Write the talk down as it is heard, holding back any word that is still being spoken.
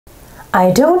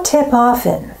I don't tip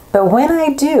often, but when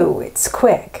I do, it's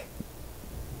quick.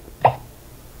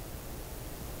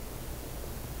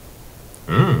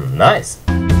 Nice.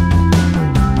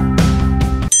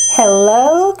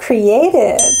 Hello,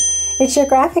 creative. It's your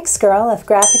graphics girl of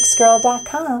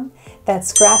graphicsgirl.com.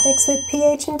 That's graphics with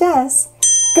PH and S.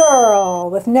 Girl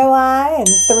with no I and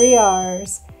 3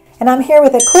 R's. And I'm here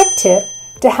with a quick tip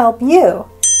to help you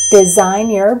design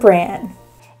your brand.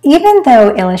 Even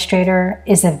though Illustrator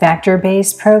is a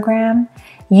vector-based program,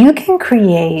 you can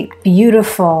create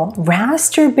beautiful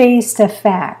raster-based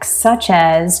effects such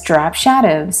as drop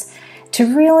shadows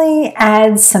to really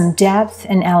add some depth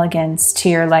and elegance to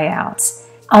your layouts.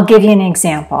 I'll give you an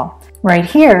example. Right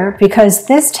here, because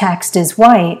this text is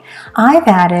white, I've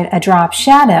added a drop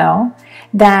shadow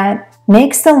that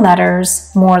makes the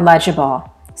letters more legible.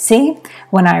 See,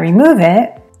 when I remove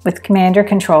it with Command or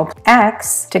Control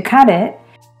X to cut it,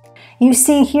 you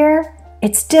see here,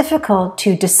 it's difficult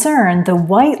to discern the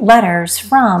white letters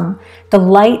from the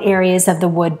light areas of the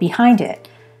wood behind it.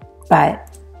 But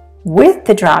with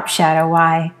the drop shadow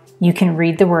Y, you can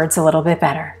read the words a little bit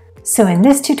better. So in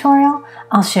this tutorial,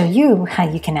 I'll show you how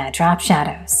you can add drop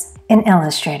shadows in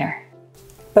Illustrator.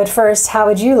 But first, how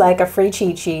would you like a free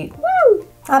cheat sheet? Woo!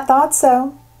 I thought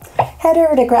so. Head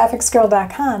over to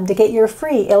graphicsgirl.com to get your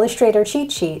free Illustrator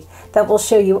cheat sheet that will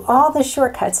show you all the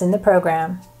shortcuts in the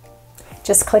program.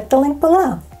 Just click the link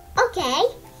below. Okay.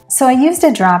 So I used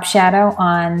a drop shadow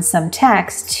on some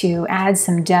text to add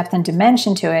some depth and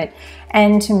dimension to it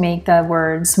and to make the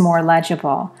words more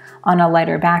legible on a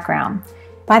lighter background.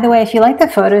 By the way, if you like the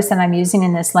photos that I'm using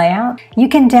in this layout, you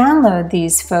can download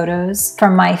these photos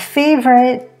from my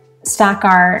favorite stock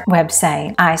art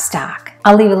website, iStock.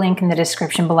 I'll leave a link in the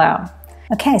description below.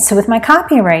 Okay, so with my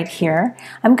copy right here,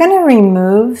 I'm going to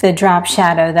remove the drop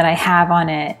shadow that I have on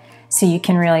it so you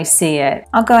can really see it.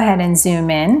 I'll go ahead and zoom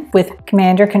in with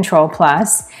Command or Control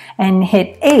Plus and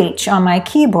hit H on my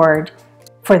keyboard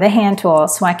for the hand tool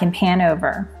so I can pan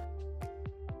over.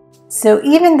 So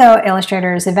even though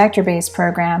Illustrator is a vector-based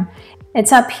program,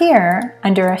 it's up here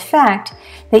under Effect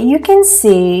that you can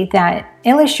see that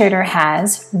Illustrator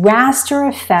has raster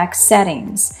effect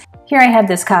settings. Here I have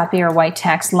this copy or white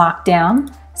text locked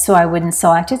down so I wouldn't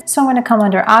select it. So I'm going to come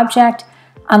under Object,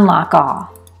 Unlock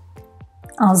All.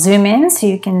 I'll zoom in so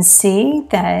you can see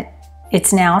that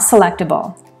it's now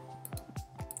selectable.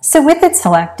 So with it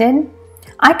selected,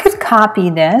 I could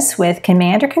copy this with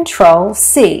Command or Control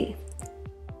C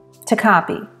to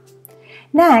copy.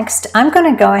 Next, I'm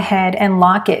going to go ahead and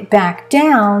lock it back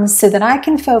down so that I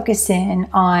can focus in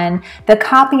on the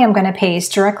copy I'm going to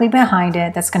paste directly behind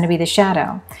it. That's going to be the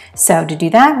shadow. So to do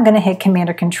that, I'm going to hit Command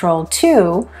or Control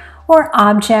 2 or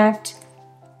Object,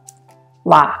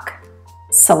 Lock,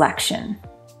 Selection.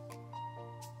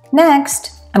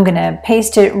 Next, I'm going to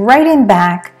paste it right in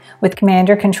back with Command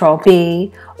or Control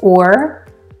B or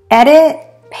Edit,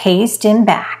 Paste in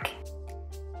Back.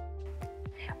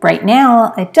 Right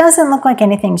now, it doesn't look like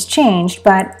anything's changed,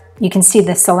 but you can see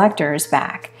the selector is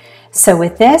back. So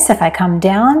with this, if I come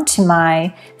down to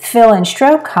my fill and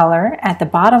stroke color at the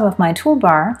bottom of my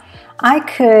toolbar, I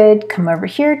could come over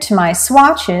here to my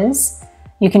swatches.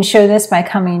 You can show this by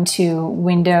coming to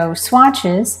Window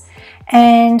Swatches,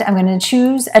 and I'm going to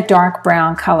choose a dark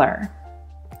brown color.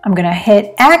 I'm going to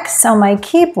hit X on my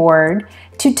keyboard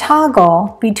to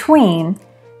toggle between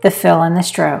the fill and the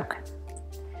stroke.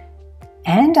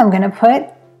 And I'm going to put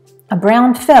a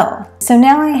brown fill. So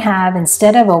now I have,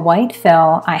 instead of a white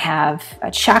fill, I have a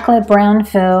chocolate brown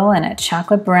fill and a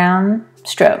chocolate brown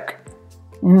stroke.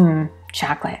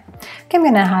 Chocolate. Okay, I'm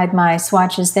going to hide my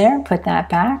swatches there, put that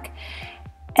back.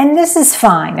 And this is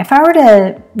fine. If I were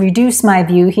to reduce my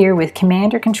view here with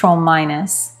Command or Control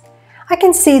minus, I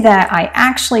can see that I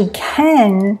actually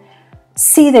can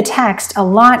see the text a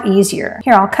lot easier.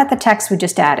 Here, I'll cut the text we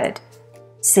just added.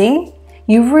 See?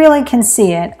 You really can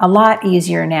see it a lot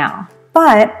easier now.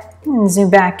 But, zoom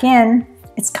back in,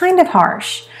 it's kind of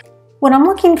harsh. What I'm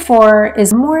looking for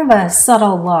is more of a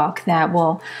subtle look that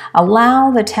will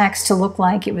allow the text to look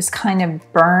like it was kind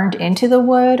of burned into the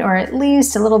wood, or at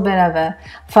least a little bit of a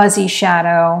fuzzy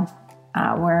shadow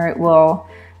where it will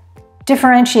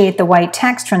differentiate the white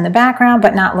text from the background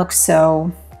but not look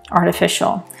so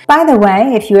artificial. By the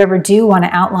way, if you ever do want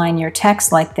to outline your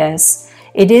text like this,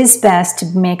 it is best to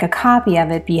make a copy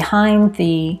of it behind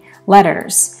the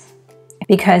letters,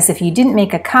 because if you didn't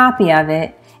make a copy of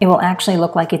it, it will actually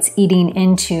look like it's eating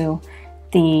into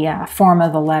the form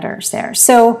of the letters there.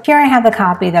 So here I have the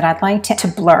copy that I'd like to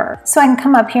blur. So I can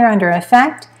come up here under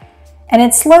Effect, and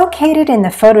it's located in the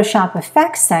Photoshop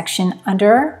Effects section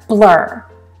under Blur.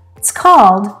 It's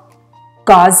called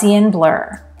Gaussian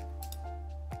Blur.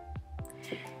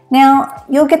 Now,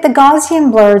 you'll get the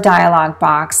Gaussian blur dialog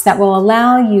box that will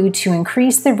allow you to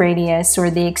increase the radius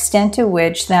or the extent to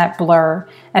which that blur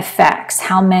affects,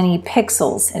 how many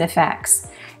pixels it affects.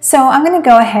 So I'm going to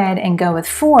go ahead and go with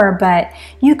 4, but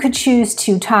you could choose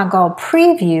to toggle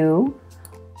preview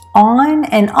on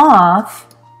and off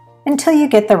until you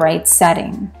get the right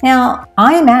setting. Now,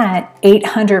 I'm at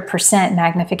 800%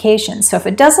 magnification, so if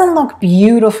it doesn't look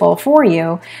beautiful for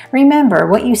you, remember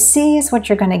what you see is what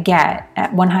you're going to get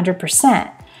at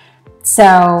 100%.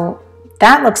 So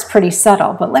that looks pretty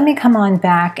subtle, but let me come on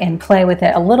back and play with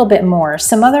it a little bit more.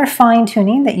 Some other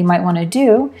fine-tuning that you might want to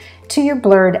do to your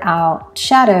blurred out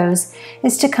shadows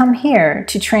is to come here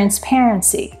to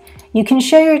transparency. You can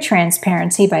show your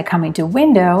transparency by coming to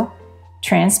Window,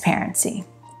 Transparency.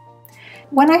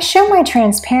 When I show my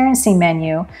transparency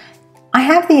menu, I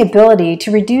have the ability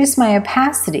to reduce my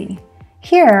opacity.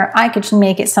 Here, I could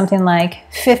make it something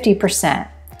like 50%.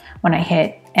 When I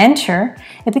hit Enter,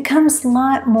 it becomes a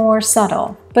lot more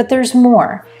subtle, but there's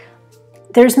more.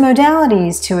 There's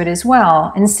modalities to it as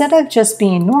well. Instead of just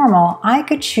being normal, I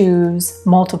could choose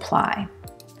Multiply.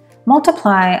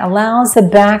 Multiply allows the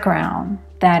background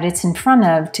that it's in front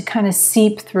of to kind of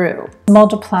seep through.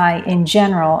 Multiply in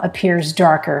general appears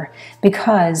darker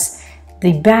because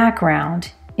the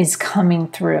background is coming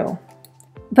through.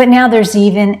 But now there's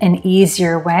even an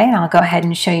easier way, and I'll go ahead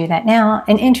and show you that now,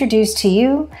 and introduce to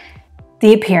you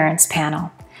the Appearance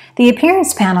panel. The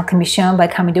Appearance panel can be shown by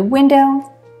coming to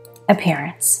Window,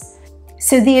 Appearance.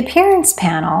 So the Appearance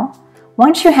panel,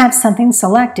 once you have something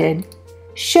selected,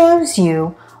 shows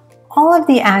you all of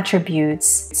the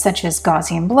attributes such as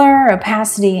Gaussian blur,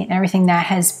 opacity, and everything that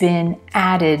has been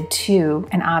added to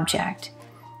an object.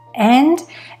 And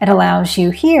it allows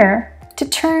you here to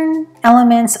turn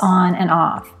elements on and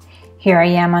off. Here I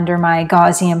am under my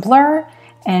Gaussian blur,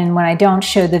 and when I don't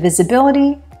show the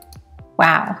visibility,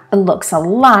 wow, it looks a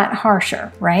lot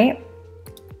harsher, right?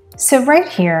 So right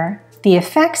here, the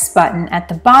Effects button at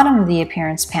the bottom of the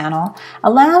Appearance panel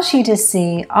allows you to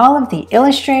see all of the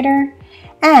Illustrator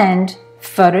and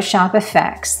Photoshop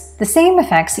effects, the same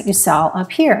effects that you saw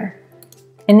up here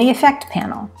in the Effect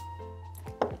panel.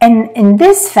 And in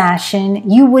this fashion,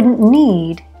 you wouldn't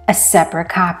need a separate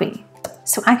copy.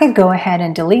 So I could go ahead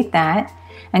and delete that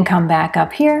and come back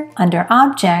up here under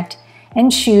Object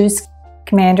and choose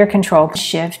Command or Control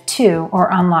Shift 2 or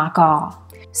Unlock All.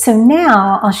 So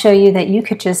now I'll show you that you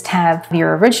could just have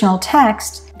your original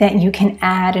text that you can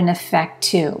add an effect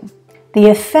to. The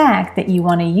effect that you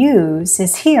want to use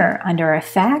is here under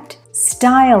Effect,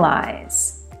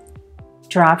 Stylize,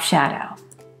 Drop Shadow.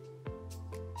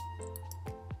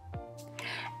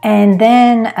 And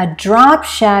then a Drop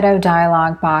Shadow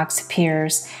dialog box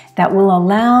appears that will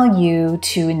allow you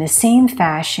to, in the same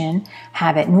fashion,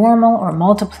 have it normal or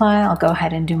multiply. I'll go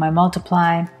ahead and do my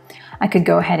multiply. I could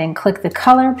go ahead and click the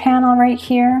Color panel right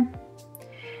here.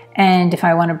 And if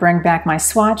I want to bring back my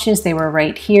swatches, they were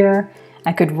right here.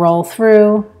 I could roll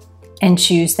through and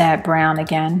choose that brown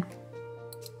again.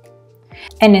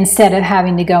 And instead of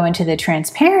having to go into the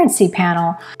transparency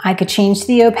panel, I could change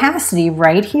the opacity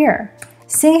right here.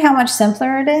 See how much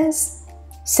simpler it is?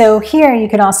 So here you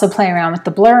could also play around with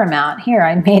the blur amount. Here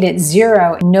I made it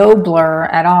 0, no blur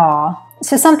at all.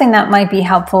 So something that might be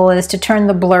helpful is to turn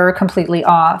the blur completely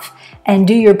off and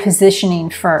do your positioning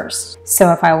first.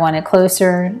 So if I want it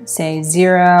closer, say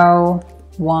 0,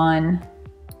 1,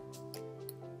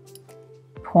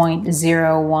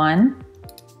 0.01.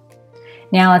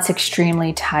 Now it's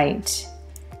extremely tight.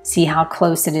 See how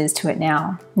close it is to it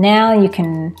now. Now you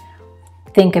can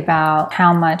think about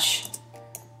how much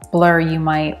blur you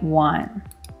might want.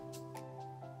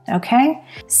 Okay,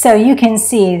 so you can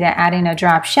see that adding a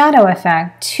drop shadow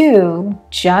effect to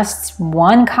just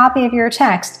one copy of your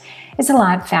text is a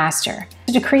lot faster.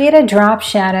 To create a drop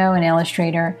shadow in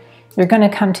Illustrator, you're going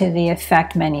to come to the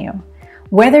Effect menu.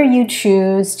 Whether you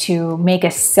choose to make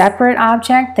a separate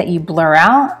object that you blur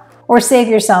out or save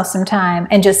yourself some time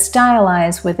and just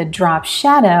stylize with a drop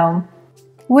shadow,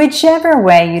 whichever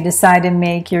way you decide to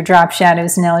make your drop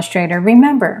shadows in Illustrator,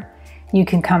 remember, you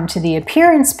can come to the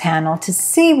Appearance panel to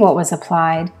see what was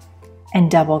applied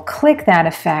and double-click that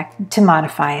effect to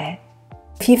modify it.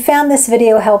 If you found this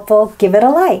video helpful, give it a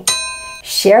like,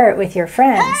 share it with your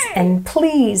friends, and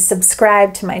please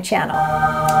subscribe to my channel.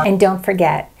 And don't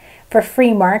forget, for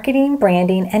free marketing,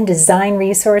 branding, and design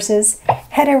resources,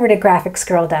 head over to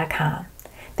graphicsgrrrl.com.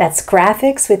 That's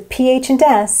graphics with PH and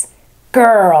S,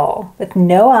 grrrl with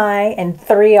no I and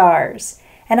 3 R's.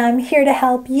 And I'm here to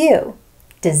help you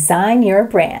design your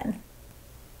brand.